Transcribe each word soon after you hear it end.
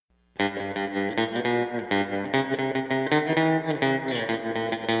Fucking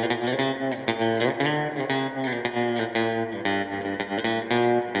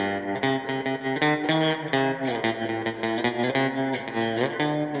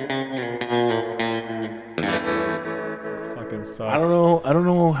suck. I don't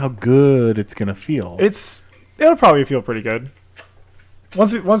know how good it's gonna feel. It'll probably feel pretty good.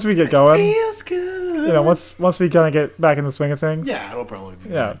 Once we get going, feels good. you know, once we kind of get back in the swing of things. Yeah, it'll probably be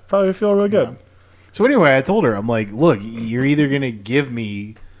Probably feel really good. Yeah. So anyway, I told her, I'm like, look, you're either gonna give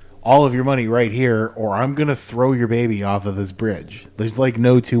me all of your money right here, or I'm gonna throw your baby off of this bridge. There's like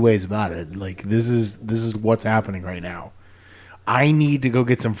no two ways about it. Like this is what's happening right now. I need to go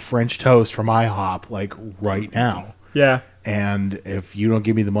get some French toast from IHOP like right now. Yeah. And if you don't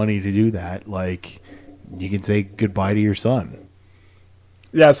give me the money to do that, like, you can say goodbye to your son.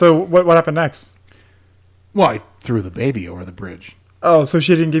 Yeah. So what happened next? Well, I threw the baby over the bridge. Oh, so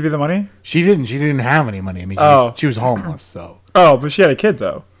she didn't give you the money? She didn't have any money. I mean, she was homeless, so. Oh, but she had a kid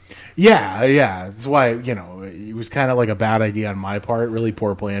though. Yeah. That's why, it was kind of like a bad idea on my part. Really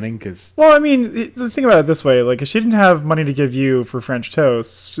poor planning, because. Well, I mean, think about it this way: like, if she didn't have money to give you for French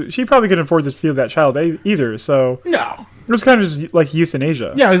toast, she probably couldn't afford to feed that child either. So No. it was kind of just like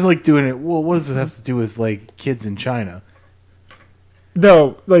euthanasia. Yeah, I was like doing it. Well, what does this have to do with like kids in China?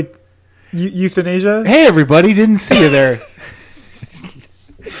 No, like euthanasia. Hey, everybody! Didn't see you there.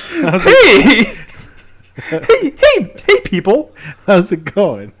 Hey! hey, people! How's it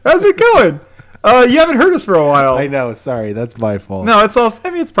going? How's it going? You haven't heard us for a while. I know. Sorry, that's my fault. No, it's also.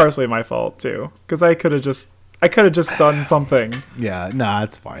 I mean, it's partially my fault too, because I could have just done something. Yeah, nah,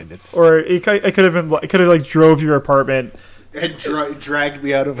 it's fine. It's Or I could have been. I could have like drove your apartment and dragged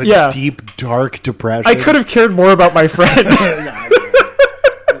me out of a deep, dark depression. I could have cared more about my friend.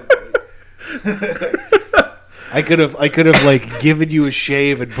 I could have like given you a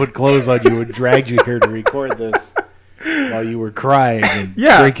shave and put clothes on you and dragged you here to record this while you were crying and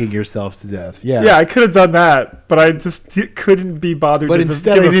drinking yourself to death. Yeah, I could have done that, but I just couldn't be bothered. But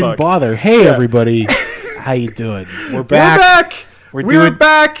instead, I didn't bother. Hey, everybody, how you doing? We're back. We're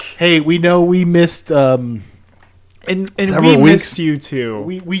back. Hey, we know we missed. And several we weeks. missed you too.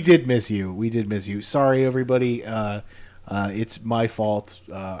 We did miss you. We did miss you. Sorry, everybody. It's my fault.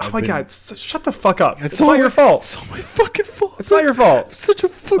 Oh my God! Shut the fuck up! It's not your fault. It's not my fucking fault. It's not your fault. I'm such a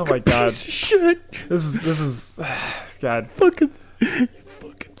fucking piece of shit. This is God. You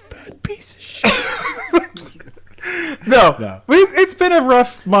fucking fat piece of shit. No. It's been a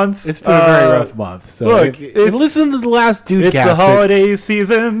rough month. It's been a very rough month. So look, listen to the last dude. It's the holiday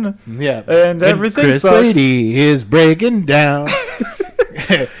season. Yeah, and everything Chris sucks. Brady is breaking down.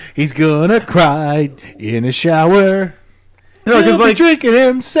 He's gonna cry in a shower. No, because like drinking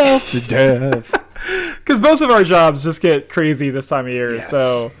himself to death. Because most of our jobs just get crazy this time of year,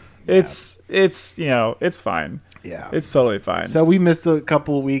 so it's it's fine. Yeah, it's totally fine. So we missed a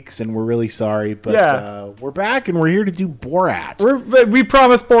couple of weeks, and we're really sorry, but we're back, and we're here to do Borat. We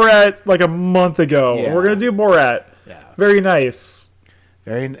promised Borat like a month ago. Yeah. We're gonna do Borat. Yeah, very nice.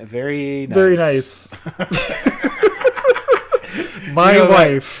 Very nice. Very nice. My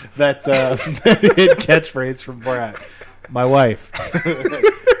wife. That hit catchphrase from Borat. My wife.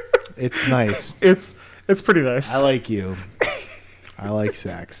 It's nice. It's pretty nice. I like you. I like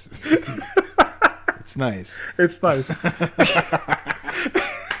sex. It's nice. It's nice.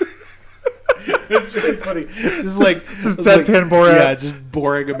 It's really funny. Just deadpan like, Borat. Yeah, just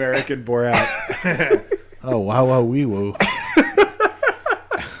boring American Borat. Oh, wow, wee woo.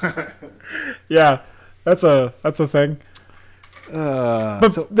 Yeah, that's a thing. But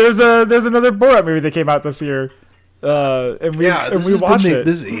so, there's another Borat movie that came out this year. And we watched it.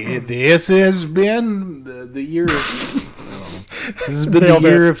 This has been the year. This has been the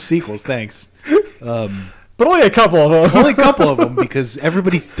year of sequels. Thanks. But only a couple of them. Only a couple of them because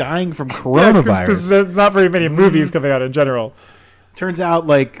everybody's dying from coronavirus. Because there's not very many movies coming out in general. Turns out,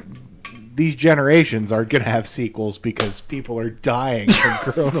 like, these generations aren't going to have sequels because people are dying from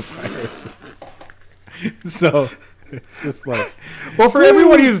coronavirus. So it's just like, well, for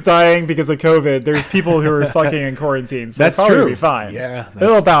everyone who's dying because of COVID, there's people who are fucking in quarantine. So that's it'll probably true. Be fine. Yeah,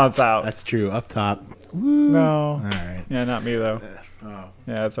 it'll balance out. That's true. Up top. Woo. No. All right. Yeah, not me though. Oh.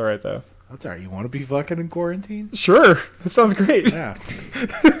 Yeah, that's all right though. That's all right. You want to be fucking in quarantine? Sure. That sounds great. Yeah.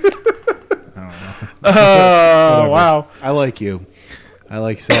 I don't know. Wow. I like you. I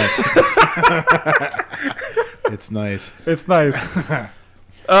like sex. It's nice. It's nice.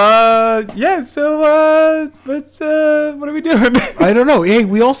 Yeah, so, what are we doing? I don't know. Hey,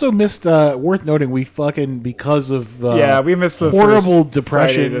 we also missed, worth noting, we fucking, because of, we missed the horrible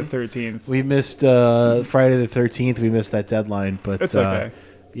depression. Friday the 13th. We missed, Friday the 13th. We missed that deadline, but, it's okay.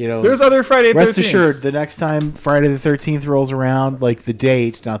 You know, there's other Friday the 13th. Rest assured, the next time Friday the 13th rolls around, like the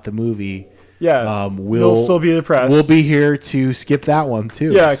date, not the movie. Yeah, we'll still be depressed. We'll be here to skip that one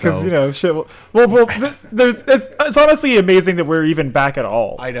too. Yeah, because shit. Well, it's honestly amazing that we're even back at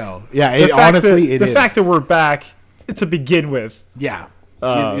all. I know. Yeah, the fact that we're back to begin with. Yeah,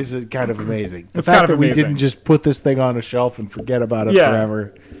 is kind of amazing. The it's fact kind of that amazing. we didn't just put this thing on a shelf and forget about it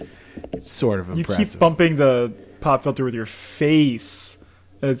forever. Sort of impressive. You keep bumping the pop filter with your face.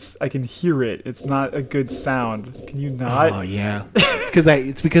 I can hear it. It's not a good sound. Can you not? Oh yeah.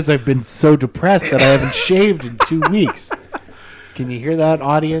 It's because I've been so depressed that I haven't shaved in 2 weeks. Can you hear that,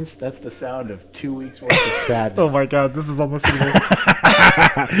 audience? That's the sound of 2 weeks worth of sadness. Oh my god, this is almost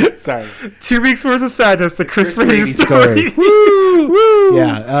Sorry. 2 weeks worth of sadness. The Chris Brady story. Woo! Woo!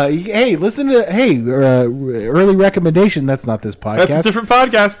 Yeah. Hey, listen to early recommendation. That's not this podcast. That's a different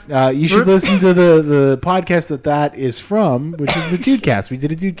podcast. You should listen to the podcast that is from, which is the Dudecast. We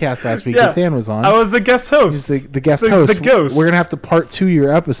did a Dudecast last week that Dan was on. I was the guest host. He's the guest host. The ghost. We're gonna have to part 2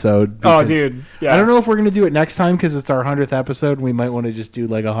 your episode. Oh, dude. Yeah. I don't know if we're gonna do it next time because it's our 100th episode. We might want to just do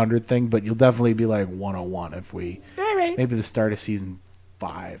like a 100 thing, but you'll definitely be like 101 if we maybe the start of season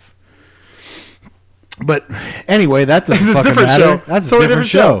 5. But anyway, that doesn't fucking matter. Show. That's totally a different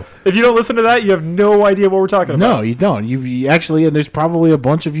show. If you don't listen to that, you have no idea what we're talking about. No, you don't. You actually, and there's probably a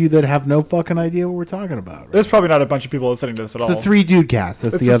bunch of you that have no fucking idea what we're talking about. Right? There's probably not a bunch of people listening to this at all. It's the 3 Dudecast.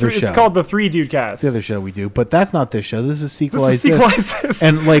 That's the other show. It's called the 3 Dudecast. It's the other show we do, but that's not this show. This is Sequelize This.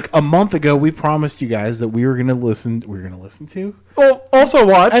 And like a month ago, we promised you guys that we were going to listen. We were going to listen to. Well, also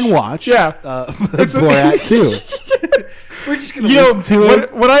watch. Yeah. Borat too. We're just going to listen to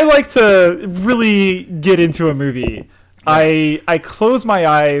it. When I like to really get into a movie, I close my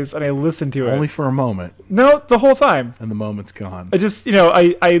eyes and I listen to it. Only for a moment. No, the whole time. And the moment's gone. I just,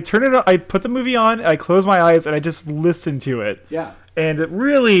 I turn it on, I put the movie on, I close my eyes and I just listen to it. Yeah. And it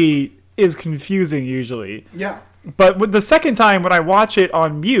really is confusing usually. Yeah. But with the second time when I watch it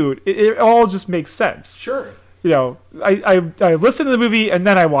on mute, it all just makes sense. Sure. I listen to the movie and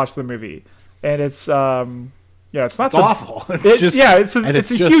then I watch the movie. And it's it's not awful. It's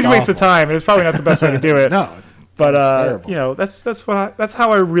a huge waste of time, and it's probably not the best way to do it. No, it's terrible. That's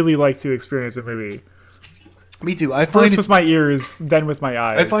how I really like to experience a movie. Me too. I find first with my ears, then with my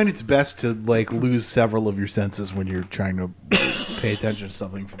eyes. I find it's best to like lose several of your senses when you're trying to pay attention to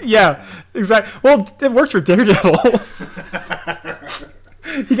something. Exactly. Well, it worked for Daredevil.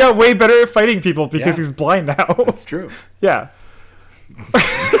 He got way better at fighting people because he's blind now. That's true. Yeah.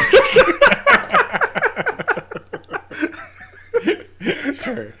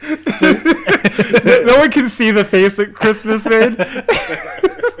 Sure. So, no one can see the face that Christmas made.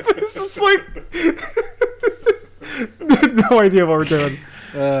 It's just like no idea what we're doing.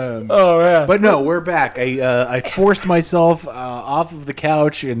 Oh man! But no, we're back. I forced myself off of the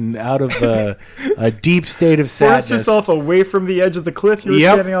couch and out of a deep state of sadness. Forced yourself away from the edge of the cliff you were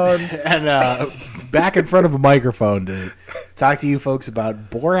standing on, and back in front of a microphone to talk to you folks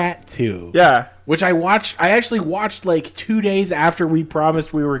about Borat 2. Yeah. Which I watched. I actually watched like 2 days after we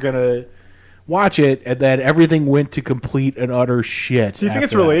promised we were gonna watch it, and then everything went to complete and utter shit. Do you think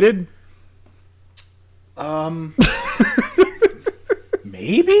it's related?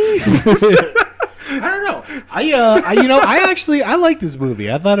 Maybe. I don't know. I like this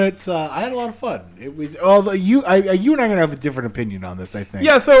movie. I thought I had a lot of fun. It was. Although you and I are gonna have a different opinion on this, I think.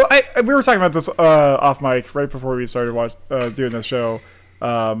 Yeah. So we were talking about this off mic right before we started doing this show.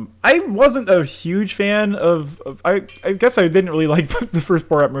 I wasn't a huge fan of I guess I didn't really like the first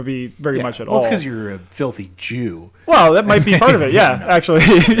Borat movie very much at all. Well, it's because you're a filthy Jew. Well, that might be part of it. Yeah, no. Actually.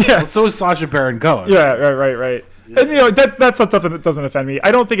 Yeah. Well, so is Sacha Baron Cohen. Yeah. Right. And that's not something that doesn't offend me.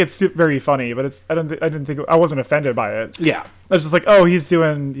 I don't think it's very funny, but I wasn't offended by it. Yeah. I was just like, oh, he's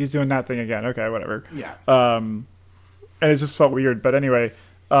doing that thing again. Okay, whatever. Yeah. And it just felt weird. But anyway,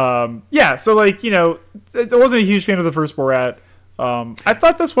 yeah. So I wasn't a huge fan of the first Borat. I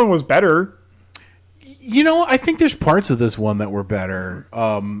thought this one was better. I think there's parts of this one that were better.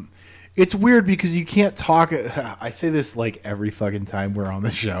 It's weird because you can't talk. I say this like every fucking time we're on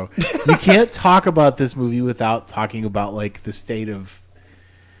the show. You can't talk about this movie without talking about like the state of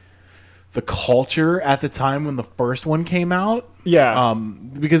the culture at the time when the first one came out. Yeah.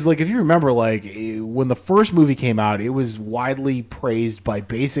 Because like if you remember, like when the first movie came out, it was widely praised by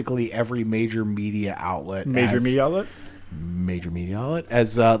basically every major media outlet. Major media outlet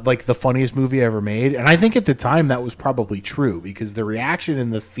as like the funniest movie ever made. And I think at the time that was probably true because the reaction in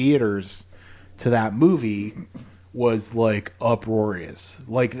the theaters to that movie was like uproarious.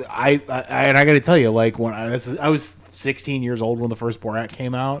 Like I got to tell you, like when I was 16 years old when the first Borat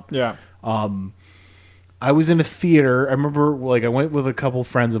came out. Yeah. I was in a theater. I remember, like, I went with a couple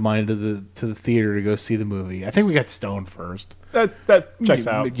friends of mine to the theater to go see the movie. I think we got stoned first. That checks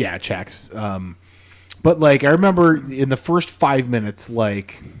out. Yeah, it checks. But like, I remember in the first 5 minutes,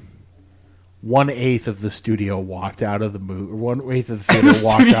 like 1/8 of the studio walked out of the movie. 1/8 of the theater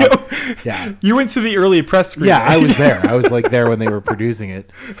walked out. Yeah, you went to the early press screening. Yeah, I was there. I was like there when they were producing it.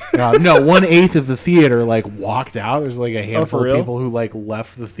 No, 1/8 of the theater like walked out. There's like a handful of people who like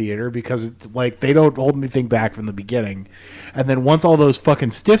left the theater because it's like they don't hold anything back from the beginning. And then once all those fucking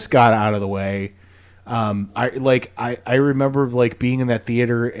stiffs got out of the way, I remember like being in that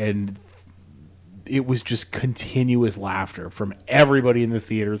theater and it was just continuous laughter from everybody in the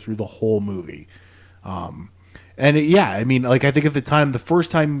theater through the whole movie. I mean, like, I think at the time, the first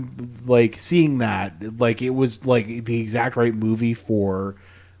time, like, seeing that, like, it was, like, the exact right movie for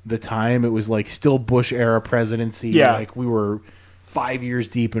the time. It was, like, still Bush-era presidency. Yeah. Like, we were 5 years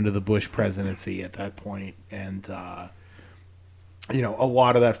deep into the Bush presidency at that point. And, a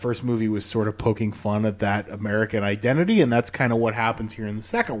lot of that first movie was sort of poking fun at that American identity, and that's kind of what happens here in the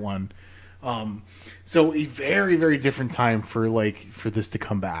second one. So a very, very different time for this to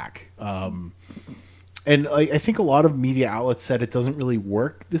come back. And I think a lot of media outlets said it doesn't really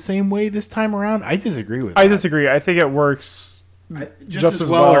work the same way this time around. I disagree with that. I disagree. I think it works just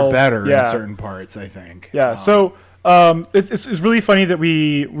as well or better in certain parts, I think. Yeah. So it's really funny that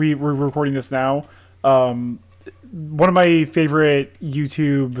we're recording this now. One of my favorite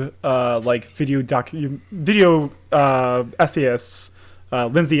YouTube video essayists,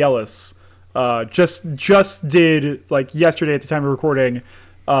 Lindsay Ellis, just did, like, yesterday at the time of recording,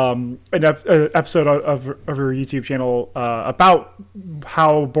 an episode of her YouTube channel about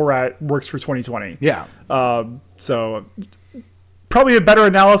how Borat works for 2020. Yeah. So probably a better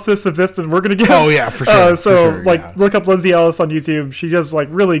analysis of this than we're going to get. Oh yeah, for sure. Look up Lindsay Ellis on YouTube. She does like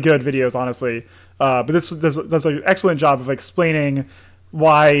really good videos, honestly. But this does an excellent job of explaining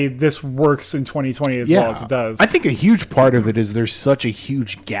why this works in 2020 as well as it does. I think a huge part of it is there's such a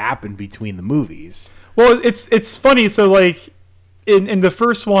huge gap in between the movies. Well, it's funny. So like in the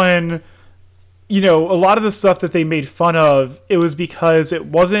first one, a lot of the stuff that they made fun of, it was because it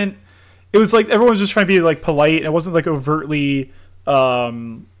was like everyone was just trying to be like polite, and it wasn't like overtly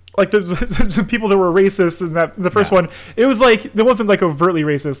like the people that were racist in the first one. It was like it wasn't like overtly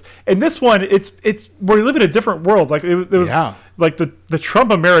racist. And this one, it's we live in a different world. Like it was like the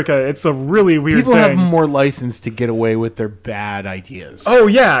Trump America. It's a really weird people thing. Have more license to get away with their bad ideas. Oh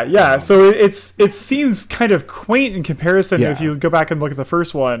yeah. So it seems kind of quaint in comparison if you go back and look at the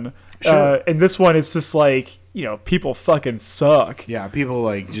first one. Sure. And this one, it's just like, people fucking suck. Yeah, people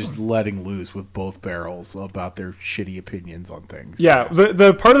like just letting loose with both barrels about their shitty opinions on things. Yeah,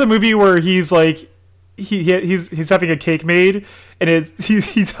 the part of the movie where he's like, he's having a cake made, and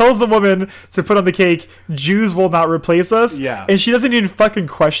he tells the woman to put on the cake, "Jews will not replace us." Yeah, and she doesn't even fucking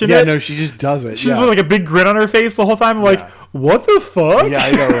question it. Yeah, no, she just does it. She's with like a big grin on her face the whole time. I'm like, what the fuck? Yeah,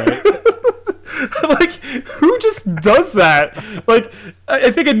 I know, right? Like, who just does that? Like,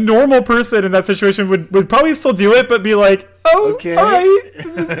 I think a normal person in that situation would probably still do it, but be like, oh, okay, all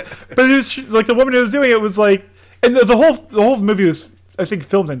right. But it was like the woman who was doing it was like, and the whole movie was, I think,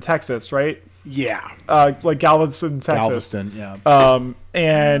 filmed in Texas, right? Yeah, like Galveston, Texas. Galveston, yeah.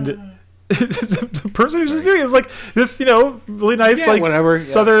 And the person who's just doing it is like this, really nice,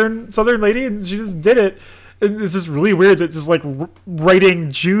 southern lady, and she just did it. It's just really weird that just like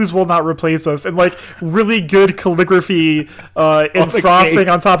writing "Jews will not replace us" and like really good calligraphy and frosting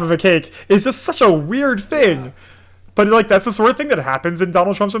on top of a cake. It's just such a weird thing. Yeah. But like that's the sort of thing that happens in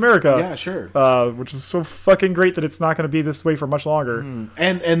Donald Trump's America. Yeah, sure. Which is so fucking great that it's not going to be this way for much longer.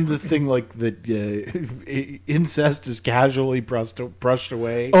 And the thing like that, incest is casually brushed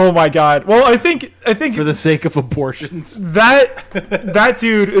away. Oh my god! Well, I think for the sake of abortions, that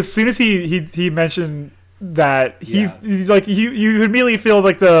dude, as soon as he mentioned that you immediately feel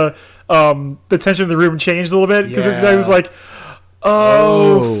like the tension in the room changed a little bit because I was like,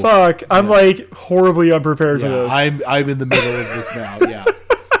 oh fuck, I'm like horribly unprepared for this. I'm in the middle of this now. Yeah.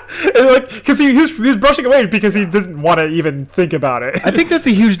 Because he was brushing away because he didn't want to even think about it. I think that's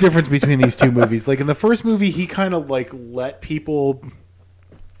a huge difference between these two movies. Like in the first movie, he kind of like let people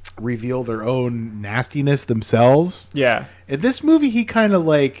reveal their own nastiness themselves. Yeah. In this movie, he kind of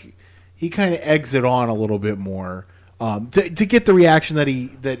eggs it on a little bit more to get the reaction that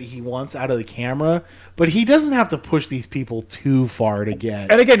he wants out of the camera, but he doesn't have to push these people too far to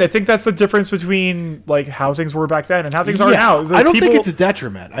get. And again, I think that's the difference between like how things were back then and how things are now. I don't think it's a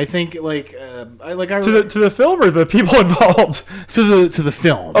detriment. I think to the film or the people involved. To the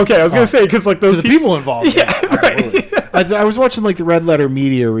film. Okay, I was gonna say because like those the people involved. Yeah, right. I was watching like the Red Letter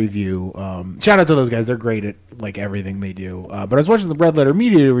Media review. Shout out to those guys; they're great at like everything they do. But I was watching the Red Letter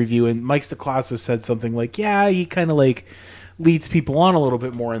Media review, and Mike Stoklasas said something like, "Yeah, he kind of like leads people on a little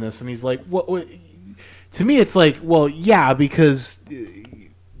bit more in this," and he's like, "What?" To me, it's like, well, yeah, because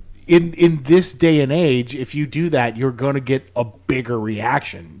in this day and age, if you do that, you're going to get a bigger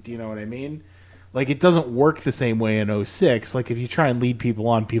reaction. Do you know what I mean? Like, it doesn't work the same way in '06. Like, if you try and lead people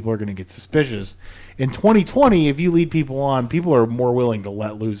on, people are going to get suspicious. In 2020, if you lead people on, people are more willing to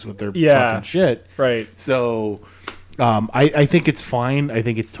let loose with their fucking shit. Right. So, I think it's fine. I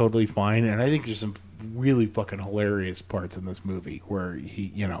think it's totally fine. And I think there's some really fucking hilarious parts in this movie where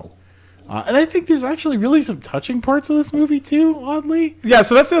he, and I think there's actually really some touching parts of this movie too, oddly. Yeah,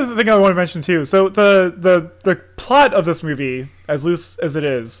 so that's the other thing I want to mention too. So the plot of this movie, as loose as it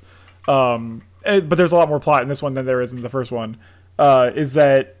is, but there's a lot more plot in this one than there is in the first one, is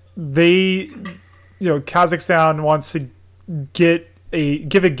that Kazakhstan wants to give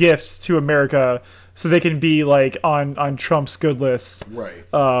a gift to America so they can be like on Trump's good list. Right.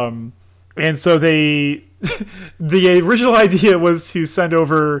 And so the original idea was to send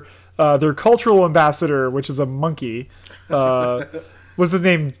over their cultural ambassador, which is a monkey. Was his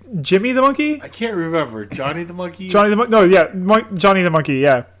name Jimmy the monkey? I can't remember. Johnny the monkey? Johnny the monkey? No, yeah, Johnny the monkey,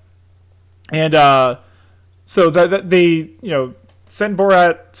 yeah. And so that they, send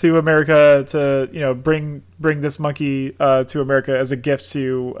Borat to America to, bring this monkey to America as a gift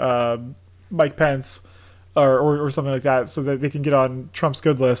to Mike Pence or something like that, so that they can get on Trump's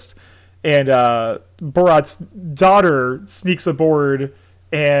good list. And Borat's daughter sneaks aboard,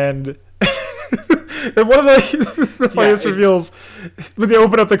 and and one of the funniest reveals when they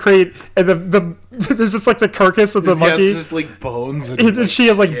open up the crate and there's just like the carcass of the monkey. It's just like bones, and like she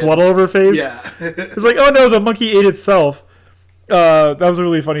has like blood all over her face. Yeah, it's like, oh no, the monkey ate itself. That was a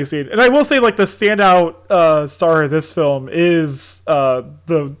really funny scene. And I will say, like, the standout star of this film is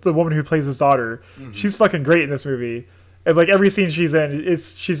the woman who plays his daughter. Mm-hmm. She's fucking great in this movie. And like every scene she's in,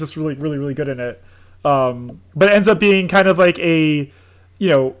 she's just really, really, really good in it. But it ends up being kind of like a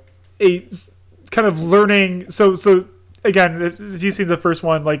kind of learning. So again, if you've seen the first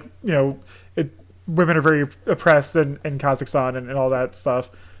one, like, women are very oppressed in Kazakhstan and all that stuff.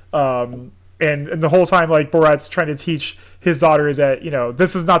 And the whole time, like, Borat's trying to teach his daughter that,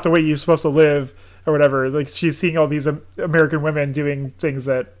 this is not the way you're supposed to live or whatever. Like, she's seeing all these American women doing things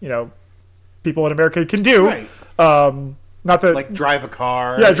that, people in America can do. Right. Not that, like, drive a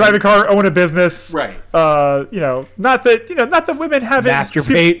car. Yeah, drive a car, own a business. Right. Not that women haven't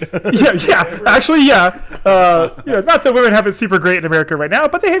masturbate. Actually, not that women have it super great in America right now,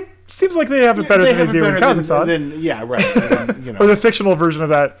 but seems like they have it better than they do in Kazakhstan. Or the fictional version of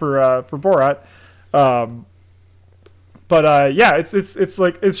that for Borat. It's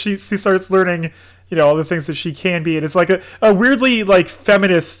like she starts learning, all the things that she can be, and it's like a weirdly like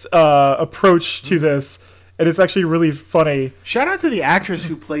feminist approach to this. And it's actually really funny. Shout out to the actress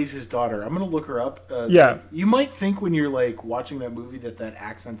who plays his daughter. I'm going to look her up. You might think when you're like watching that movie that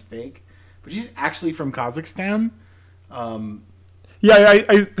accent's fake, but she's actually from Kazakhstan. I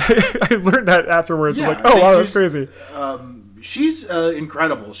learned that afterwards. Yeah, I'm like, oh wow, that's crazy. She's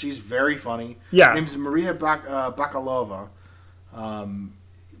incredible. She's very funny. Yeah. Her name's Maria Bakalova.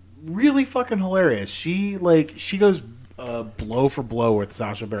 Really fucking hilarious. She goes blow for blow with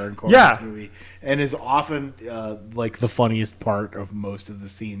Sacha Baron Cohen in this movie, and is often like the funniest part of most of the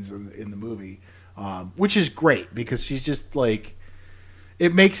scenes in the movie, which is great because she's just like,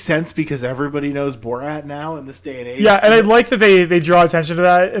 it makes sense because everybody knows Borat now in this day and age. Yeah, and I like that they draw attention to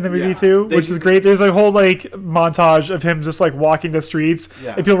that in the movie too, which is great. There's a whole like montage of him just like walking the streets,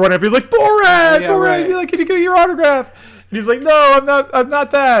 and people run up, he's like, Borat, Borat, right. Like, can you get your autograph? And he's like, no, I'm not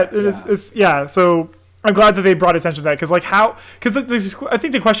that. And so I'm glad that they brought attention to that, because I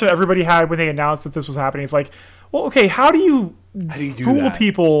think the question that everybody had when they announced that this was happening is like, well, okay, how do you fool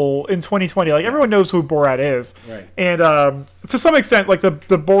people in 2020? Like, everyone knows who Borat is, right? And to some extent, like the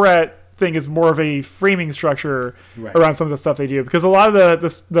Borat thing is more of a framing structure around some of the stuff they do, because a lot of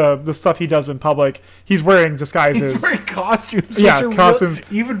the stuff he does in public, he's wearing disguises. He's wearing costumes. Costumes.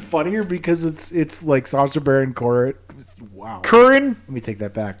 Even funnier because it's like Sacha Baron Cohen. Wow. Curran? Let me take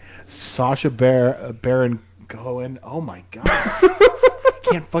that back. Sacha Baron Cohen. Oh my god. I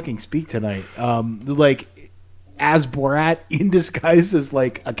can't fucking speak tonight. Like, as Borat in disguise as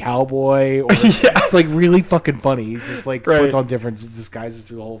like a cowboy, or it's like really fucking funny. He just like puts on different disguises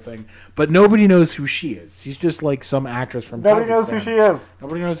through the whole thing, but nobody knows who she is. She's just like some actress from Nobody Kazakhstan. knows who she is.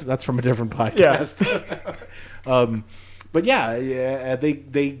 Nobody knows. That's from a different podcast. But yeah,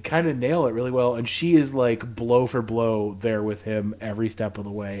 they kind of nail it really well, and she is like blow for blow there with him every step of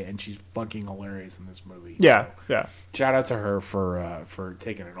the way, and she's fucking hilarious in this movie. Yeah, So, yeah. shout out to her for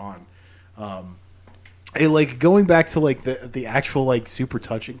taking it on. And like going back to like the actual like super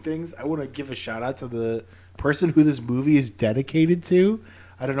touching things, I want to give a shout out to the person who this movie is dedicated to.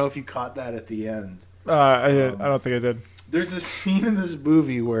 I don't know if you caught that at the end. I don't think I did. There's a scene in this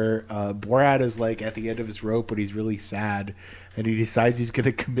movie where Borat is like at the end of his rope, but he's really sad, and he decides he's going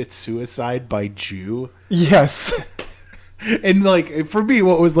to commit suicide by Jew. Yes. And like for me,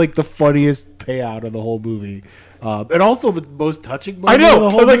 what was like the funniest payout of the whole movie, and also the most touching moment I know. of the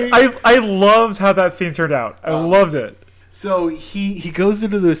whole Like movie. I loved how that scene turned out. I loved it. So he goes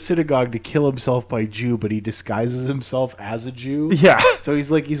into the synagogue to kill himself by Jew, but he disguises himself as a Jew. Yeah. So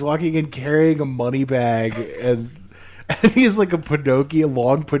he's walking in carrying a money bag and he has like a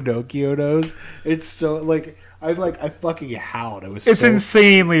long Pinocchio nose. It's so like I fucking howled. It's so,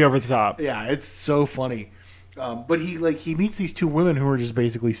 insanely over the top. yeah, it's so funny. But he meets these two women who are just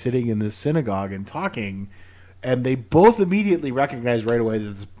basically sitting in this synagogue and talking, and they both immediately recognize right away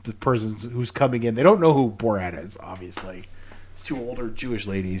that the person who's coming in. They don't know who Borat is, obviously. It's two older Jewish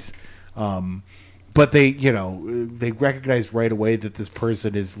ladies. But they recognize right away that this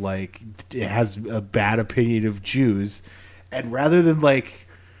person is like has a bad opinion of Jews, and rather than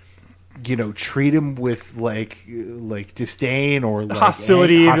treat him with like disdain or like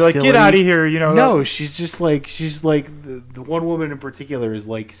hostility, like get out of here, No, she's like the one woman in particular is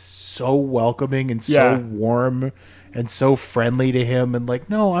like so welcoming and so warm and so friendly to him, and like,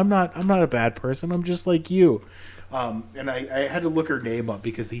 no, I'm not a bad person. I'm just like you. And I had to look her name up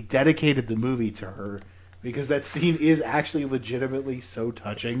because he dedicated the movie to her, because that scene is actually legitimately so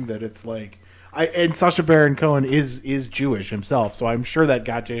touching that it's like, and Sacha Baron Cohen is Jewish himself, so I'm sure that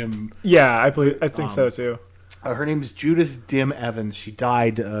got to him. Yeah, I think so too. Her name is Judith Dim Evans. She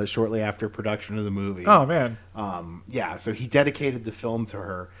died shortly after production of the movie. Oh man. Yeah, so he dedicated the film to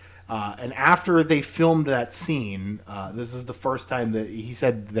her. And after they filmed that scene, this is the first time that he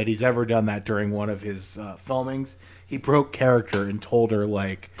said that he's ever done that during one of his filmings. He broke character and told her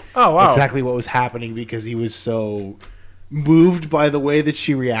exactly what was happening, because he was so moved by the way that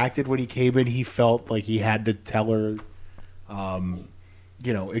she reacted when he came in. He felt like he had to tell her,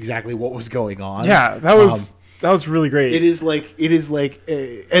 exactly what was going on. Yeah, that was really great. It is like,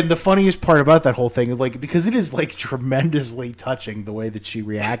 and the funniest part about that whole thing, like, because it is like tremendously touching the way that she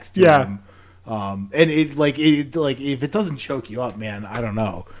reacts to him. And it if it doesn't choke you up, man, I don't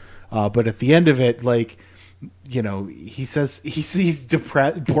know. But at the end of it, like, he says he's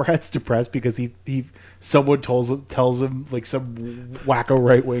depressed. Borat's depressed because someone tells him like some wacko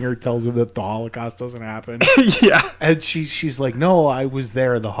right winger tells him that the Holocaust doesn't happen. Yeah, and she's like, no, I was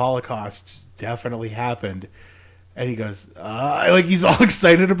there. The Holocaust definitely happened. And he goes, he's all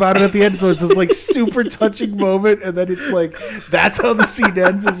excited about it at the end. So it's this like super touching moment, and then it's like that's how the scene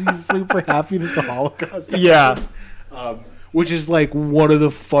ends. Is he's super happy that the Holocaust happened. Yeah. Which is like one of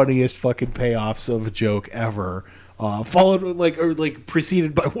the funniest fucking payoffs of a joke ever. Followed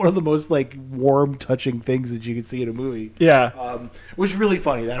preceded by one of the most like warm, touching things that you can see in a movie. Yeah. Which is really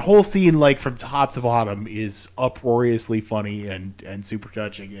funny. That whole scene, like from top to bottom, is uproariously funny and super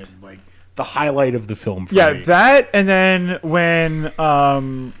touching, and like the highlight of the film for me. That, and then when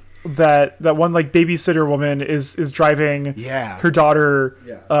that one like babysitter woman is driving her daughter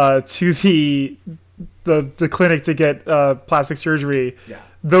to the clinic to get plastic surgery. Yeah.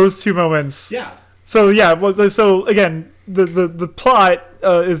 Those two moments. Yeah. So again, the plot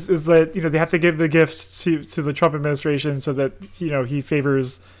is that they have to give the gift to the Trump administration so that he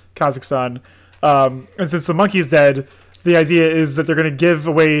favors Kazakhstan, and since the monkey's dead, the idea is that they're going to give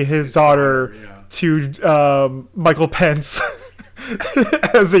away his daughter to Michael Pence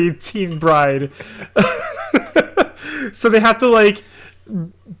as a teen bride. So they have to like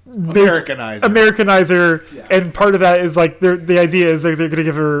Americanize her, and part of that is like the idea is that they're going to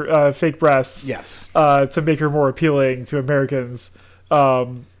give her fake breasts, to make her more appealing to Americans.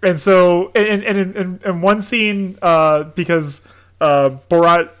 And so, in one scene, because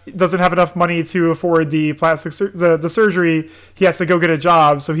Borat doesn't have enough money to afford the the surgery, he has to go get a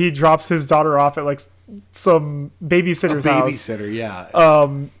job, so he drops his daughter off at like some babysitter's house.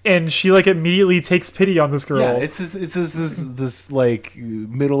 And she like immediately takes pity on this girl. Yeah, it's this like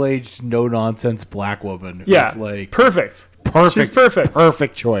middle-aged, no nonsense black woman. Yeah, like perfect. She's perfect.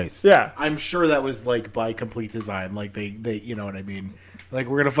 Perfect choice. Yeah, I'm sure that was like by complete design. Like they you know what I mean. Like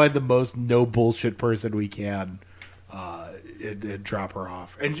we're gonna find the most no bullshit person we can. And drop her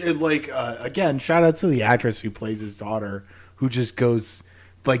off, and again, shout out to the actress who plays his daughter, who just goes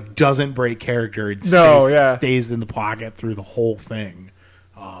like doesn't break character and stays in the pocket through the whole thing.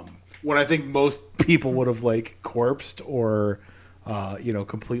 When I think most people would have like corpsed or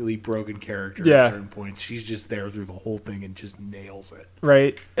completely broken character at certain points, she's just there through the whole thing and just nails it.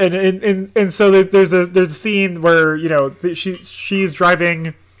 Right, and so there's a scene where she's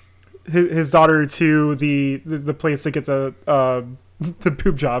driving his daughter to the place to get the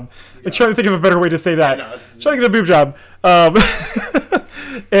boob job. Yeah. I'm trying to think of a better way to say that. Trying to get a boob job.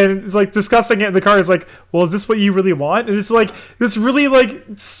 And it's like discussing it in the car is like, well, is this what you really want? And it's like this really like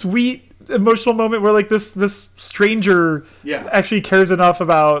sweet emotional moment where like this stranger actually cares enough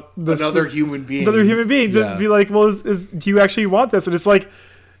about another human being to be like, well, do you actually want this? And it's like,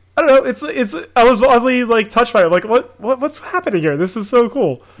 I don't know, it's I was oddly like touched by it, like what's happening here? This is so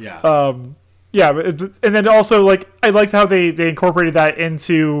cool. And then also like I liked how they incorporated that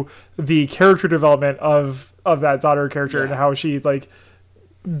into the character development of that daughter character and how she like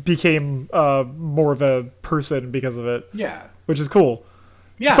became more of a person because of it. Yeah, which is cool.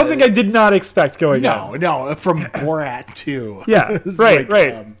 Yeah, something I did not expect going on. No, from Borat too. Yeah, right.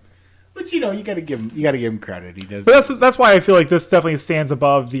 But you gotta give him credit. He does. But that's why I feel like this definitely stands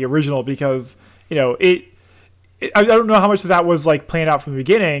above the original because I don't know how much of that was like planned out from the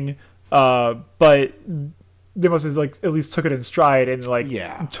beginning, but they must have like at least took it in stride and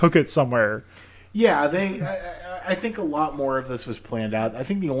like took it somewhere. Yeah, I think a lot more of this was planned out. I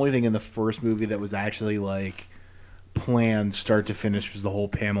think the only thing in the first movie that was actually like planned start to finish was the whole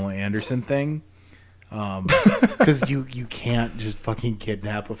Pamela Anderson thing. Because you can't just fucking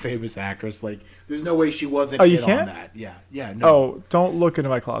kidnap a famous actress. Like, there's no way she wasn't in on that. Yeah, no. Oh, don't look into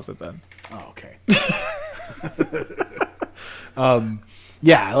my closet then. Oh, okay.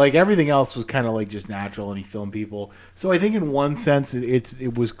 Yeah, like everything else was kind of like just natural, and he filmed people. So I think in one sense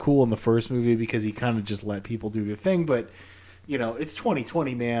it was cool in the first movie because he kind of just let people do their thing. But it's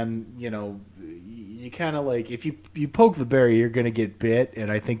 2020, man. You kind of like if you poke the bear, you're gonna get bit,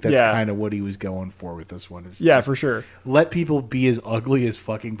 and I think that's kind of what he was going for with this one. Is for sure. Let people be as ugly as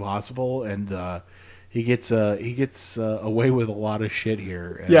fucking possible, and he gets away with a lot of shit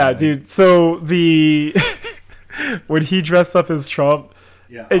here. Yeah, dude. So when he dressed up as Trump.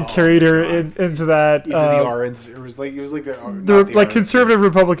 Yeah. And carried her into that. The orange. It was like the conservative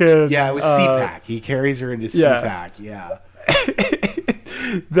Republican. Yeah, it was CPAC. He carries her into CPAC. Yeah.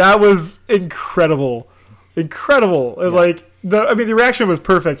 That was incredible. Yeah. And the reaction was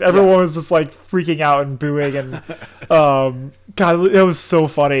perfect. Everyone was just like freaking out and booing, and God, it was so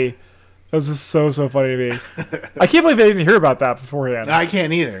funny. It was just so funny to me. I can't believe I didn't hear about that beforehand. I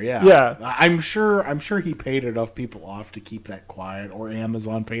can't either. Yeah. I'm sure he paid enough people off to keep that quiet, or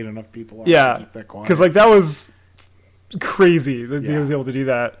Amazon paid enough people off to keep that quiet. Because like that was crazy that he was able to do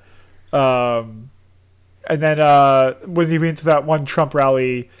that. And then when he went to that one Trump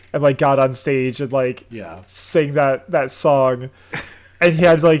rally and like got on stage and like sang that song, and he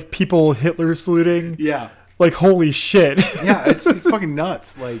had like people Hitler saluting. Yeah. Like, holy shit. Yeah, it's fucking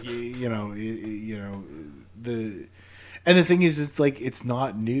nuts. Like, the thing is, it's like, it's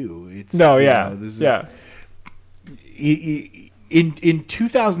not new. It's in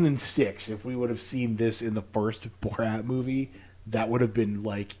 2006, if we would have seen this in the first Borat movie, that would have been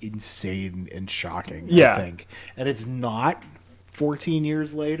like insane and shocking, I think. And it's not 14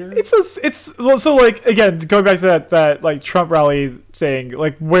 years later. So like, again, going back to that like Trump rally thing,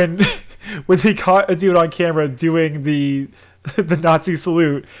 like when they caught a dude on camera doing the Nazi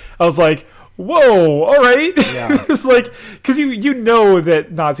salute, I was like, whoa, all right. Yeah. It's like, because you know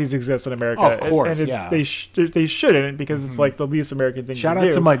that Nazis exist in America. Oh, of course, and they shouldn't, because it's like the least American thing Shout to out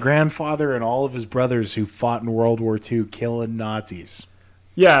do. to my grandfather and all of his brothers who fought in World War II killing Nazis.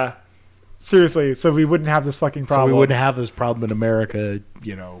 Yeah. Seriously, so we wouldn't have this fucking problem. So we wouldn't have this problem in America,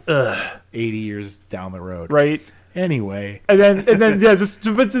 80 years down the road. Right. Anyway. And then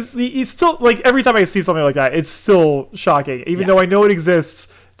it's still, like, every time I see something like that, it's still shocking. Even though I know it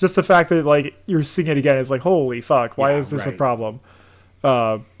exists, just the fact that, like, you're seeing it again is like, holy fuck, why is this a problem?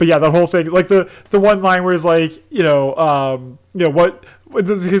 But yeah, the whole thing, like the one line where it's like, what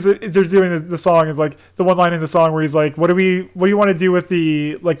because they're doing the song is like the one line in the song where he's like, what do you want to do with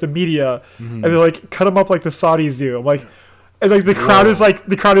the media? Mm-hmm. And they're like, cut them up like the Saudis do. I'm like, and like the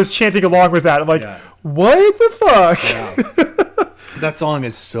crowd is chanting along with that. I'm like, what the fuck? Yeah. That song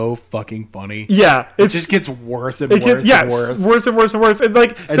is so fucking funny. Yeah, it just gets worse and worse and worse. Worse and worse and worse. And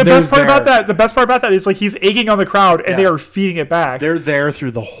like the best part about that is like he's egging on the crowd and they are feeding it back. They're there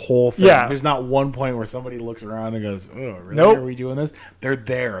through the whole thing. Yeah. There's not one point where somebody looks around and goes, "Oh, really? Nope. Are we doing this?" They're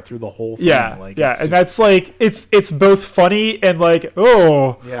there through the whole thing. Yeah, like, and that's like it's both funny and like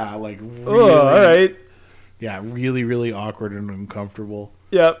really, all right. Yeah, really, really awkward and uncomfortable.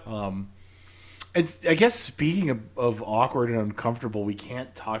 Yep. It's, I guess, speaking of awkward and uncomfortable, we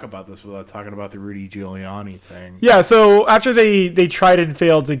can't talk about this without talking about the Rudy Giuliani thing. Yeah, so after they tried and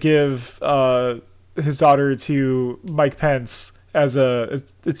failed to give his daughter to Mike Pence as a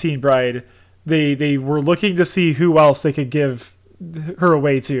teen bride, they were looking to see who else they could give her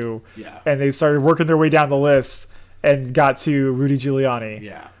away to. Yeah. And they started working their way down the list and got to Rudy Giuliani.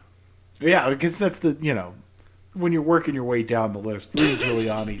 Yeah. Yeah, because that's the, when you're working your way down the list, Rudy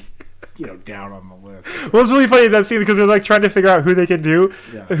Giuliani's, down on the list. Well, it's really funny that scene because they're like trying to figure out who they can do,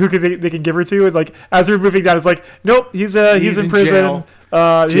 who they can give her to, and like as they're moving down, it's like, nope, he's in prison. Jail.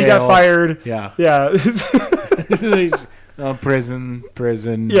 He got fired. Yeah. Prison.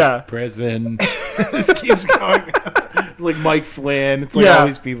 Yeah. Prison. This keeps going. It's like Mike Flynn. It's like all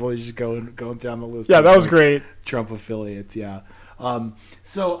these people are just going down the list. Yeah, that was great. Trump affiliates. Yeah.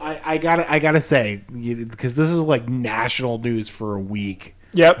 So I gotta say, because this was like national news for a week.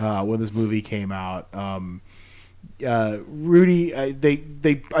 Yep. When this movie came out, Rudy, I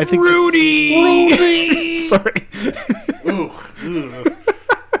think Rudy. Sorry.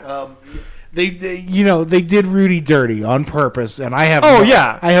 They did Rudy dirty on purpose, and I have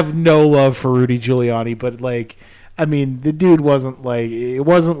I have no love for Rudy Giuliani, but like, I mean, the dude wasn't like, it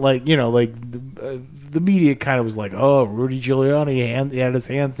wasn't like, the media kind of was like, oh, Rudy Giuliani he had his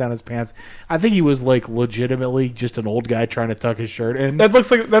hands down his pants. I think he was like legitimately just an old guy trying to tuck his shirt in.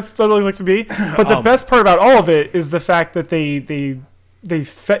 That's what it looks like to me. But the best part about all of it is the fact that he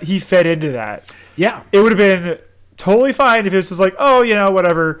fed into that. Yeah, it would have been totally fine if it was just like, oh,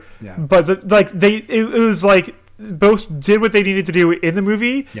 whatever. Yeah. But it was like both did what they needed to do in the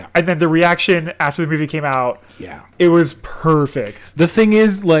movie, and then the reaction after the movie came out, it was perfect. The thing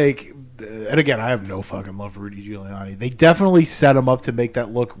is, like, and again, I have no fucking love for Rudy Giuliani. They definitely set him up to make that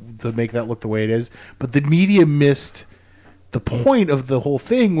look the way it is, but the media missed the point of the whole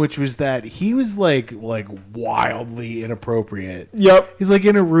thing, which was that he was like wildly inappropriate. Yep. He's like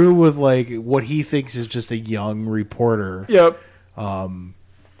in a room with like what he thinks is just a young reporter. Yep.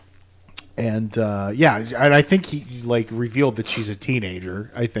 And I think he like revealed that she's a teenager,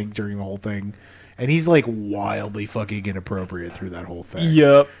 I think, during the whole thing. And he's like wildly fucking inappropriate through that whole thing.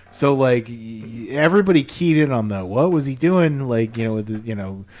 Yep. So like everybody keyed in on the what was he doing? Like,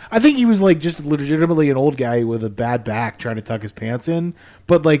 I think he was like just legitimately an old guy with a bad back trying to tuck his pants in.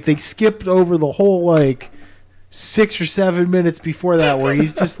 But like they skipped over the whole like 6 or 7 minutes before that where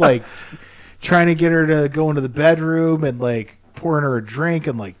he's just like trying to get her to go into the bedroom and like pouring her a drink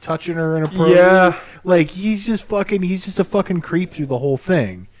and like touching her inappropriately. Yeah. Like he's just a fucking creep through the whole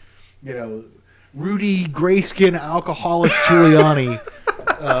thing. Rudy Grayskin alcoholic Giuliani.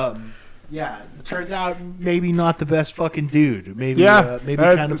 It turns out maybe not the best fucking dude. Maybe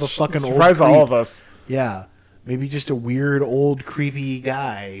kind of a fucking old creep. All of us. Yeah. Maybe just a weird old creepy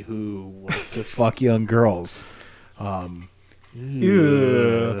guy who wants to fuck young girls. But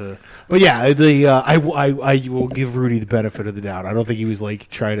yeah, I will give Rudy the benefit of the doubt. I don't think he was like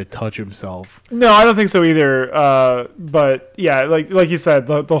trying to touch himself. No, I don't think so either. But yeah, like you said,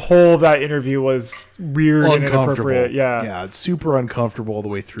 the whole of that interview was weird and inappropriate. Yeah, it's super uncomfortable all the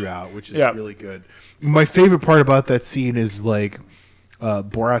way throughout, which is really good. My favorite part about that scene is like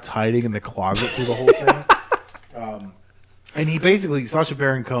Borat's hiding in the closet through the whole thing. And he basically, Sacha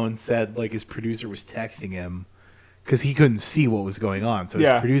Baron Cohen said like his producer was texting him because he couldn't see what was going on. So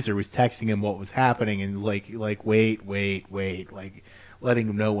his producer was texting him what was happening and like wait, like letting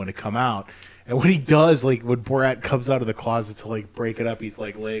him know when to come out. And when he does, like when Borat comes out of the closet to like break it up, he's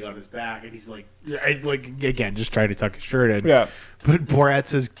like laying on his back and he's like again just trying to tuck his shirt in. Yeah. But Borat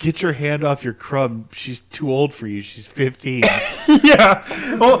says, "Get your hand off your crumb. She's too old for you. She's 15."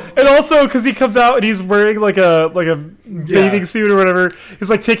 Yeah. Well, and also because he comes out and he's wearing like a bathing suit or whatever.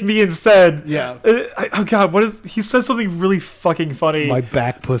 He's like, "Take me instead." Yeah. Oh God, what is? He says something really fucking funny. My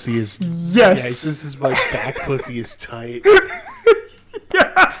back pussy is. Yes. Yeah, he says my back pussy is tight.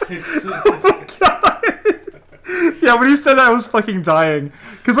 Yeah. Oh God. Yeah, when he said that, I was fucking dying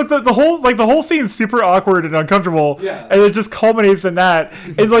because like the whole scene's super awkward and uncomfortable. Yeah. And it just culminates in that,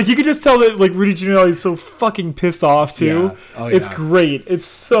 and like you can just tell that like Rudy Giuliani is so fucking pissed off too. Yeah. Oh, it's great. It's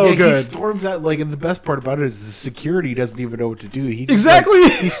so good. He storms out and the best part about it is the security doesn't even know what to do. He just, exactly.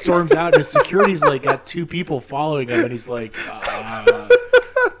 He storms out and his security's like got 2 people following him, and he's like.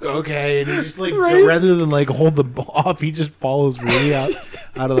 Okay, and he just like rather than like hold them off, he just follows Rudy out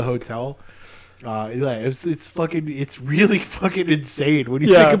of the hotel. It's really fucking insane when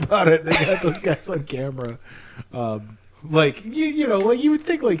you think about it. They got those guys on camera. Like you would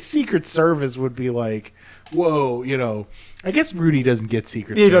think like Secret Service would be like, whoa, I guess Rudy doesn't get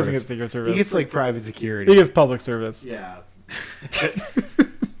Secret Service. He doesn't get Secret Service. He gets like private security. He gets public service. Yeah.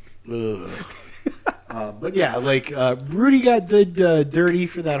 Ugh. But yeah, like Rudy did dirty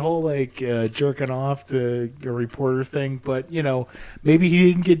for that whole like jerking off to a reporter thing. But maybe he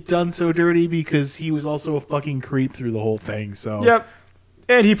didn't get done so dirty because he was also a fucking creep through the whole thing. So Yep.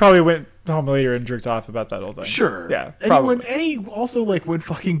 And he probably went home later and jerked off about that whole thing. Sure. Yeah. And he also like went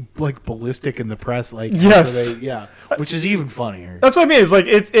fucking like ballistic in the press. Like yes. Which is even funnier. That's what I mean. It's like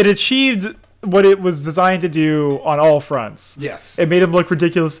it achieved what it was designed to do on all fronts. Yes. It made him look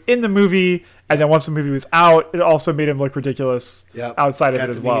ridiculous in the movie, and then once the movie was out, it also made him look ridiculous outside of it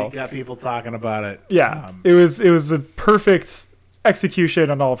as well. Got people talking about it. Yeah. It was a perfect execution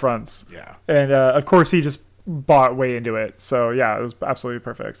on all fronts. Yeah. And of course he just bought way into it. So yeah, it was absolutely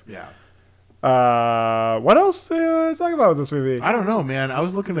perfect. Yeah. What else to talk about with this movie? I don't know, man. I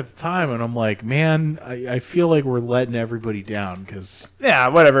was looking at the time and I'm like, man, I feel like we're letting everybody down because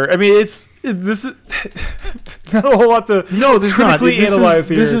whatever. I mean, this is not a whole lot to there's critically analyze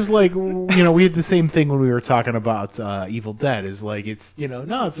here. This is like we had the same thing when we were talking about Evil Dead. Is like it's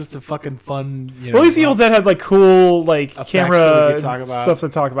it's just a fucking fun. Well, at least Evil Dead has like cool like camera stuff to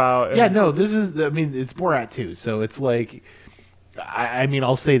talk about. Yeah, no, this is. I mean, it's Borat too, so it's like. I mean,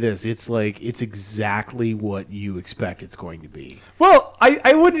 I'll say this: it's like it's exactly what you expect it's going to be. Well,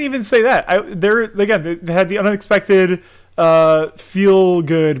 I wouldn't even say that. They had the unexpected feel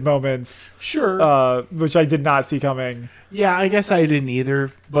good moments, sure, which I did not see coming. Yeah, I guess I didn't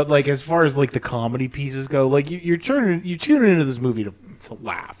either. But like, as far as like the comedy pieces go, like you tune into this movie to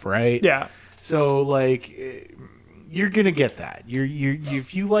laugh, right? Yeah. So like, you're gonna get that.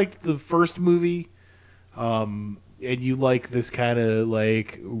 If you liked the first movie, and you like this kind of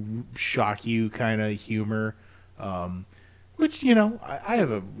like shock you kind of humor, which I have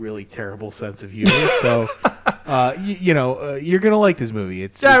a really terrible sense of humor, so you're gonna like this movie.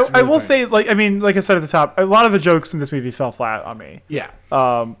 It's really I will say, like I said at the top, a lot of the jokes in this movie fell flat on me. Yeah.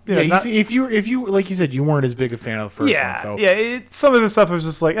 You see, if you like you said, you weren't as big a fan of the first one. So some of the stuff was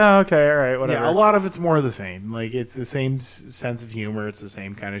just like, oh, okay, all right, whatever. Yeah, a lot of it's more of the same. Like it's the same sense of humor. It's the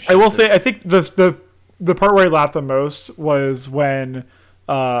same kind of shit. I will say, I think the part where I laughed the most was when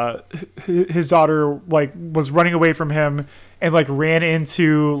his daughter like was running away from him and like ran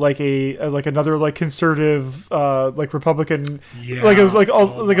into like another like conservative like Republican like it was like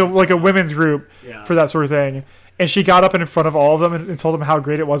a women's group for that sort of thing, and she got up in front of all of them and told them how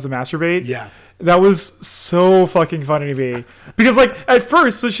great it was to masturbate. Yeah. That was so fucking funny to me because like at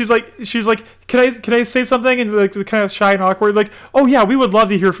first, so she's like, can I say something? And like kind of shy and awkward, like, oh yeah, we would love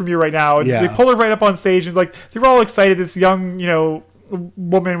to hear from you right now. And they pull her right up on stage and like they were all excited. This young,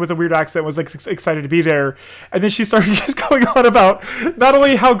 woman with a weird accent was like excited to be there, and then she started just going on about not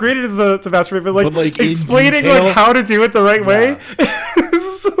only how great it is to masturbate, but like explaining like how to do it the right way. This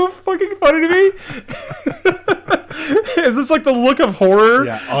is so fucking funny to me. It's just like the look of horror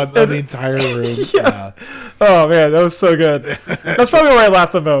on the entire room. Yeah. Oh man, that was so good. That's probably where I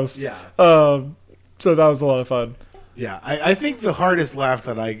laughed the most. Yeah. So that was a lot of fun. Yeah, I think the hardest laugh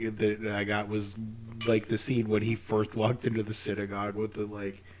that I got was like the scene when he first walked into the synagogue with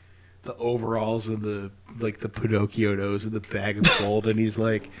the overalls and the Pinocchio nose and the bag of gold, and he's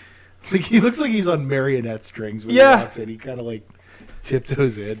like he looks like he's on marionette strings when he walks in. He kind of like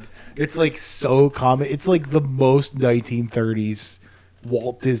tiptoes in. It's like so common. It's like the most 1930s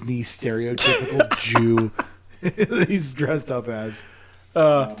Walt Disney stereotypical Jew that he's dressed up as.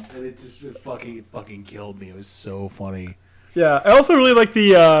 And it just fucking killed me. It was so funny. Yeah, I also really like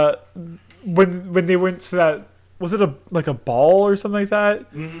the when they went to that, was it a ball or something like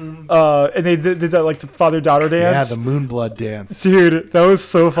that? Mm-hmm. And they did that like the father-daughter dance. Yeah, the Moonblood dance. Dude, that was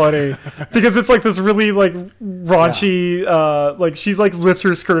so funny because it's like this really like raunchy. Like she's like lifts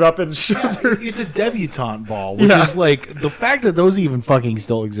her skirt up and shows her. It's a debutante ball, which is like the fact that those even fucking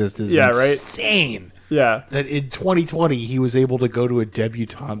still exist is insane. Right? Yeah, that in 2020 he was able to go to a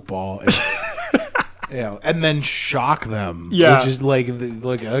debutante ball. And, and then shock them. Yeah, which is like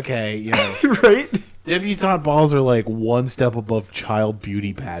okay, right. Debutante balls are like one step above child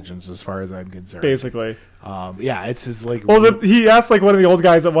beauty pageants, as far as I'm concerned. Basically, it's just like. Well, he asked like one of the old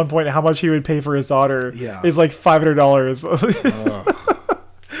guys at one point how much he would pay for his daughter. Yeah, it's like $500.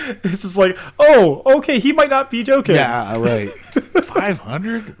 It's just like, oh, okay, he might not be joking. Yeah, right.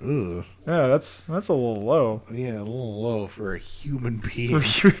 500? Ugh. Yeah, that's a little low. Yeah, a little low for a human being.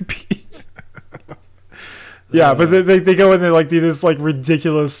 Yeah, but they go and they like do this like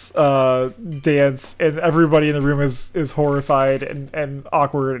ridiculous dance, and everybody in the room is horrified and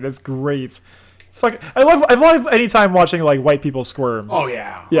awkward, and it's great. It's fucking. I love any time watching like white people squirm. Oh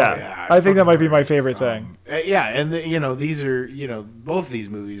yeah, yeah. I think that might be my favorite thing. Yeah, and these are both of these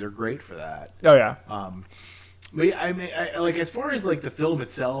movies are great for that. Oh yeah. But I mean, like as far as like the film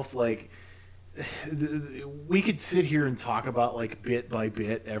itself, like we could sit here and talk about like bit by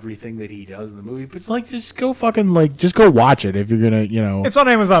bit everything that he does in the movie, but like just go watch it if you're gonna, It's on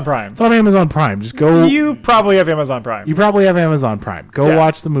Amazon Prime. It's on Amazon Prime. Just go. You probably have Amazon Prime. You probably have Amazon Prime. Go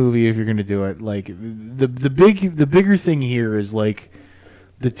watch the movie if you're gonna do it. Like the bigger thing here is like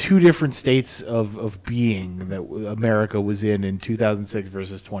the two different states of being that America was in 2006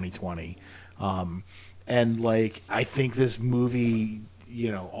 versus 2020. And like I think this movie,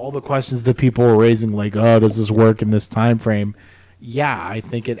 all the questions that people were raising, like, oh, does this work in this time frame? Yeah, I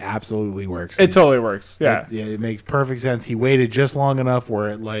think it absolutely works. It totally works. Yeah. It makes perfect sense. He waited just long enough where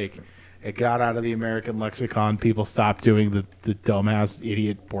it got out of the American lexicon. People stopped doing the dumbass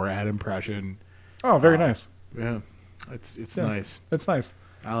idiot Borat impression. Oh, very nice. Yeah, it's nice. It's nice.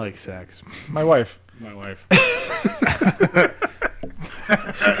 I like sex. My wife. My wife.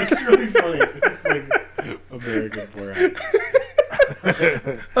 It's really funny. It's like American Borat.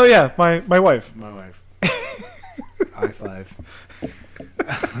 Oh yeah, my wife. My wife. High five.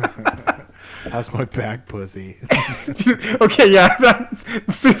 How's my back, pussy? Okay, yeah.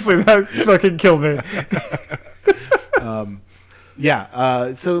 Seriously, that fucking killed me.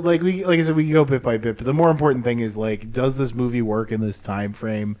 So like I said, we can go bit by bit, but the more important thing is like, does this movie work in this time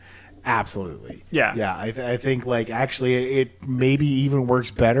frame? Absolutely. Yeah. I think like actually it maybe even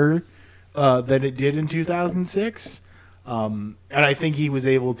works better than it did in 2006. And I think he was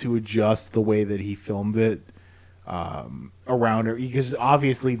able to adjust the way that he filmed it around it, because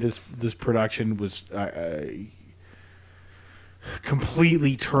obviously this production was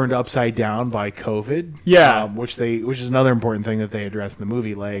completely turned upside down by COVID. Yeah. Which is another important thing that they addressed in the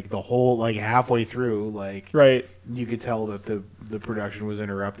movie. Like the whole, like halfway through, like right, you could tell that the production was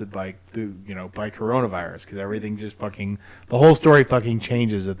interrupted by by coronavirus, because everything just the whole story fucking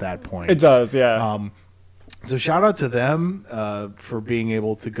changes at that point. It does, yeah. So shout out to them for being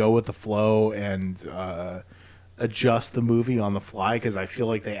able to go with the flow and adjust the movie on the fly, because I feel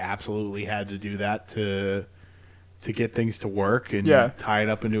like they absolutely had to do that to get things to work and tie it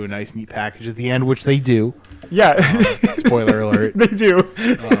up into a nice, neat package at the end, which they do. Yeah. Spoiler alert. They do.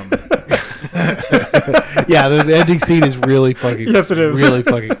 Yeah, the ending scene is really fucking. Yes, it is. Really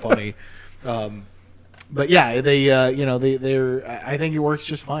fucking funny. But yeah, they're. I think it works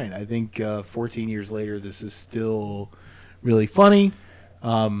just fine. I think 14 years later, this is still really funny.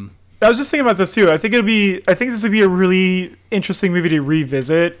 I was just thinking about this too. I think this would be a really interesting movie to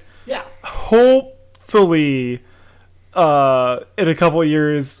revisit. Yeah. Hopefully, in a couple of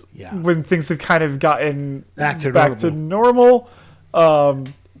years, when things have kind of gotten back to normal.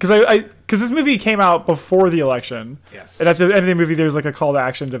 Because this movie came out before the election. Yes. And at the end of the movie, there's like a call to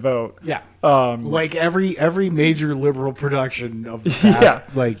action to vote. Yeah. Like every major liberal production of the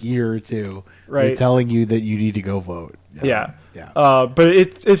past year or two, right, they're telling you that you need to go vote. Yeah. But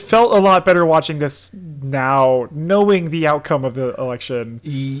it felt a lot better watching this now, knowing the outcome of the election.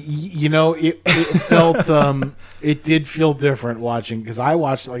 It felt it did feel different watching, because I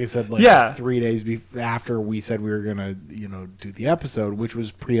watched, like I said, 3 days after we said we were gonna do the episode, which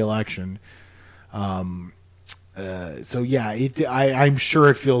was pre-election. I'm sure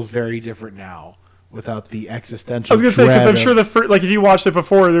it feels very different now without the existential. I was gonna say, because I'm sure the first, if you watched it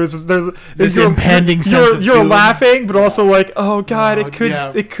before, there's this impending sense of you're doom. laughing, but also like, oh god,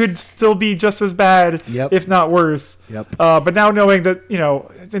 it could still be just as bad, if not worse. Yep. But now knowing that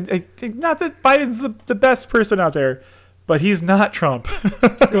not that Biden's the best person out there, but he's not Trump.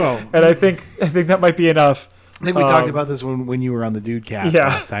 No. And I think that might be enough. I think we talked about this when you were on the Dudecast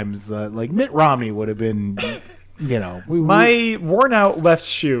last time. Mitt Romney would have been. My worn out left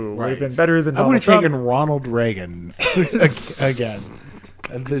shoe would have been better than Donald Trump. I would have taken Ronald Reagan again.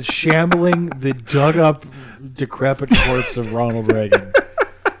 The shambling, the dug up, decrepit corpse of Ronald Reagan.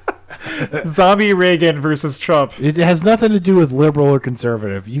 Zombie Reagan versus Trump. It has nothing to do with liberal or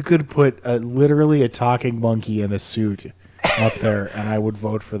conservative. You could put literally a talking monkey in a suit up there, and I would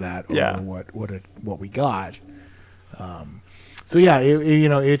vote for that over what we got.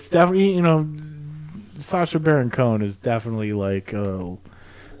 It's definitely Sacha Baron Cohen is definitely like a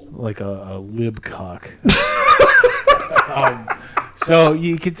lib cuck. So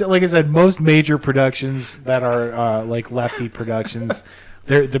you could, like I said, most major productions that are lefty productions,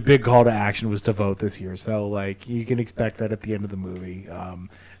 the big call to action was to vote this year. So you can expect that at the end of the movie.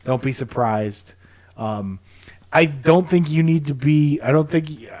 Don't be surprised. I don't think you need to be. I don't think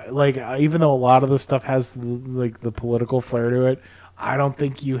even though a lot of the stuff has the political flair to it, I don't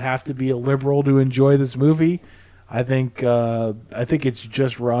think you have to be a liberal to enjoy this movie. I think it's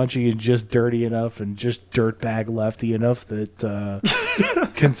just raunchy and just dirty enough and just dirtbag lefty enough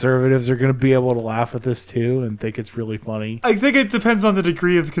that conservatives are going to be able to laugh at this too and think it's really funny. I think it depends on the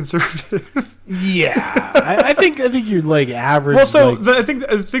degree of conservative. Yeah, I think you're like average. Well, so like, I think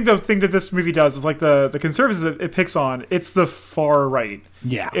the thing that this movie does is like the conservatives it picks on. It's the far right.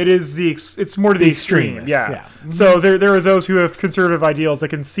 Yeah, it is it's more to the extreme. Yeah. Mm-hmm. So there are those who have conservative ideals that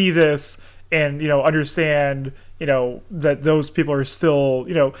can see this and understand that those people are still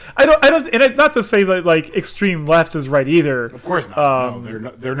I don't and not to say that like extreme left is right either. Of course not.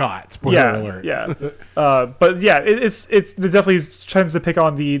 No, they're not. Spoiler alert. Yeah. But yeah, it definitely tends to pick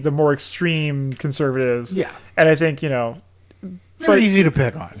on the more extreme conservatives. Yeah. And I think they're easy to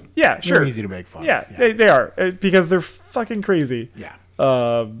pick on. Yeah, sure. They're easy to make fun of. Yeah. They are because they're fucking crazy. Yeah.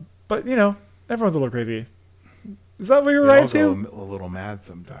 But everyone's a little crazy. Is that what you're right to? A little mad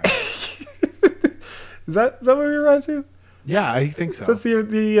sometimes. Is that what we arrived to? Yeah, I think so. That's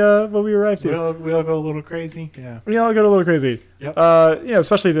the what we arrived to. We all go a little crazy. Yeah. We all go a little crazy. Yep.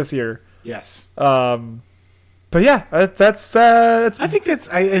 Especially this year. Yes. But yeah, that's I think that's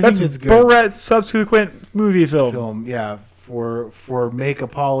good. Borat's subsequent movie film. Yeah. For Make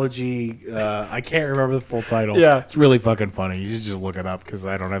Apology, I can't remember the full title. Yeah. It's really fucking funny. You should just look it up because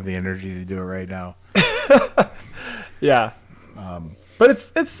I don't have the energy to do it right now. Yeah.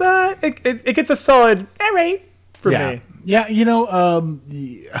 But it gets a solid all right for me. Yeah, I'm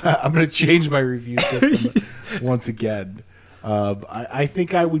going to change my review system once again. I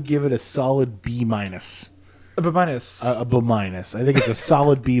think I would give it a solid B-. A B minus. A B-. I think it's a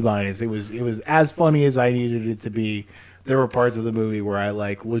solid B-. It was as funny as I needed it to be. There were parts of the movie where I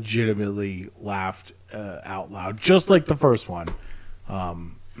like legitimately laughed out loud, just like the first one. I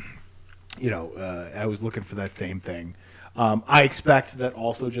was looking for that same thing. I expect that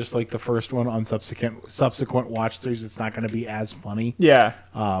also, just like the first one, on subsequent watch throughs, it's not going to be as funny. Yeah.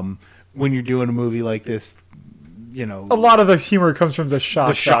 When you're doing a movie like this, a lot of the humor comes from the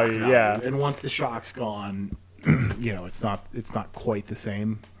shock value. Yeah. And once the shock's gone, it's not quite the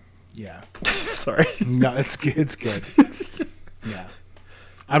same. Yeah. Sorry. No, it's good. Yeah.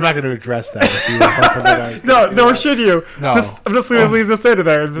 I'm not going to address that. If you nor should you. No. I'm just going to leave this in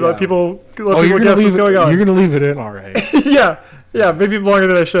there and let people guess what's going on. You're going to leave it in? All right. Yeah, maybe longer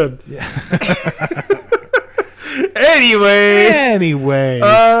than I should. Yeah. Anyway.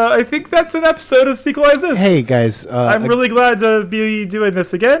 I think that's an episode of Sequelize This. Hey, guys. I'm really glad to be doing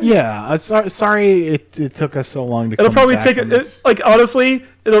this again. Yeah. Sorry it took us so long to come back. It'll probably take honestly,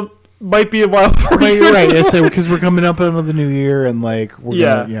 might be a while before we do it. Right, because we're coming up on the new year and like we're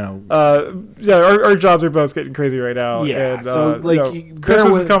gonna, our jobs are both getting crazy right now. Yeah, and, so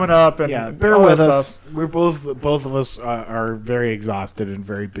Christmas is coming up, and bear with us. We're both of us are very exhausted and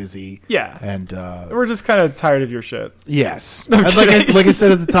very busy. Yeah, and we're just kind of tired of your shit. Yes, and like I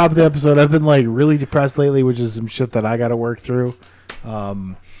said at the top of the episode, I've been like really depressed lately, which is some shit that I got to work through.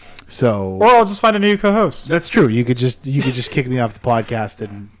 Or I'll just find a new co-host. That's true. You could just kick me off the podcast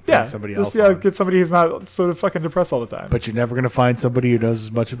and bring somebody else. Get somebody who's not sort of fucking depressed all the time. But you're never going to find somebody who knows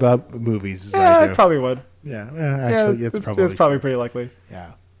as much about movies as I do. I probably would. Yeah, actually, it's probably pretty likely.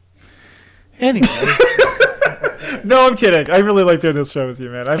 Yeah. Anyway. No, I'm kidding. I really like doing this show with you,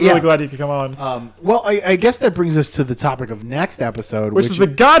 man. I'm really glad you could come on. Well, I guess that brings us to the topic of next episode, which is the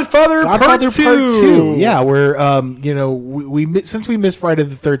Godfather Part 2. Yeah, where we since we missed Friday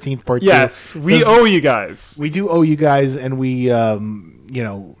the 13th Part 2. Yes, we owe you guys. We do owe you guys, and we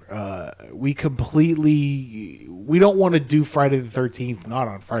completely. We don't want to do Friday the 13th not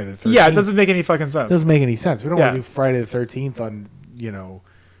on Friday the 13th. Yeah, it doesn't make any fucking sense. It doesn't make any sense. We don't want to do Friday the 13th on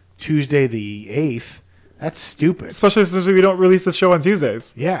Tuesday the 8th. That's stupid. Especially since we don't release this show on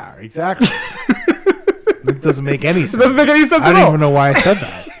Tuesdays. Yeah, exactly. It doesn't make any sense. It doesn't make any sense at all. I don't even know why I said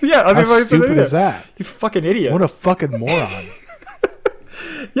that. Yeah, I mean, how stupid is that? You fucking idiot. What a fucking moron.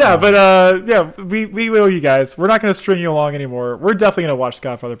 But we owe you guys. We're not going to string you along anymore. We're definitely going to watch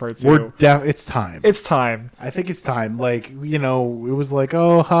Godfather Part 2. It's time. It's time. I think it's time. Like, it was like,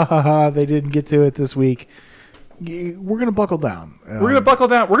 oh, ha, ha, ha, they didn't get to it this week. We're going to buckle down. We're going to buckle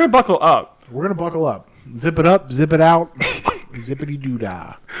down. We're going to buckle up. We're going to buckle up. Zip it up, zip it out,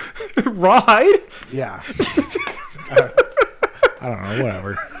 zippity-doo-dah. Ride? Yeah. I don't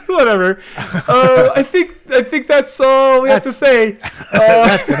know, whatever. I think that's all we have to say.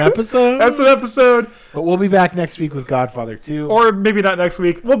 That's an episode? That's an episode. But we'll be back next week with Godfather 2. Or maybe not next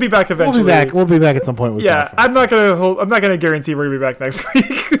week. We'll be back eventually. We'll be back at some point with Godfather 2. I'm not gonna guarantee we're gonna be back next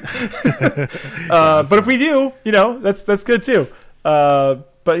week. But if we do, that's good too.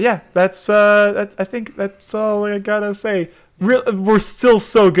 But yeah, I think that's all I gotta say. we're still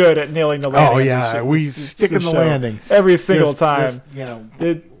so good at nailing the landing. Oh yeah, we stick in the landing every single time. Just, you know,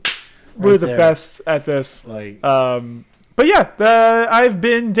 we're the best at this. Like, but yeah, I've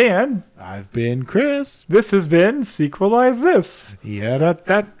been Dan. I've been Chris. This has been Sequelize This. Yeah.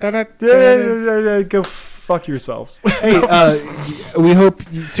 Go fuck yourselves. Hey, we hope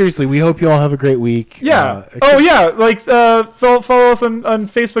you all have a great week. Yeah. Follow us on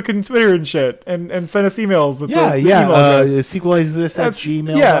Facebook and Twitter and shit, and send us emails. Sequelize this at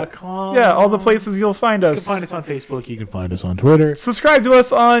gmail.com. Yeah, all the places you'll find us. You can find us on Facebook. You can find us on Twitter. Subscribe to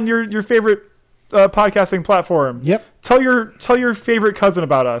us on your favorite podcasting platform. Yep. Tell your favorite cousin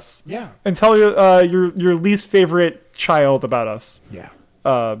about us. Yeah. And tell your least favorite child about us. Yeah.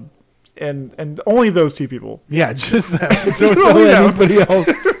 And only those two people. Yeah, just that. Don't tell anybody else.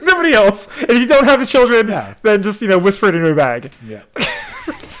 Nobody else. And if you don't have the children, then just whisper it in your bag. Yeah.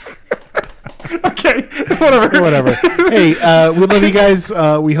 Okay. Whatever. Hey, we love you guys.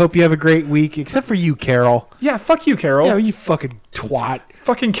 We hope you have a great week, except for you, Carol. Yeah, fuck you, Carol. Yeah, you fucking twat.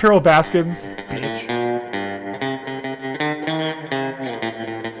 Fucking Carol Baskins. Bitch.